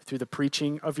 through the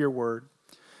preaching of your word,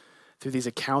 through these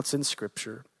accounts in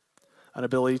Scripture, an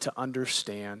ability to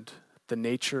understand the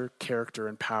nature, character,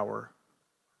 and power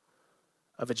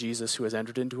of a Jesus who has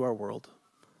entered into our world,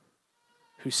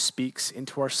 who speaks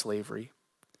into our slavery,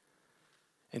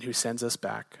 and who sends us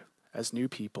back as new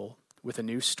people with a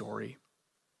new story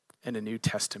and a new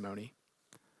testimony.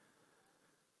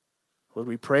 Lord,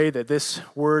 we pray that this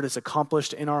word is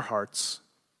accomplished in our hearts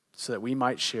so that we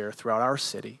might share throughout our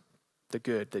city the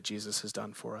good that Jesus has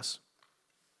done for us.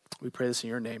 We pray this in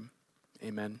your name.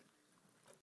 Amen.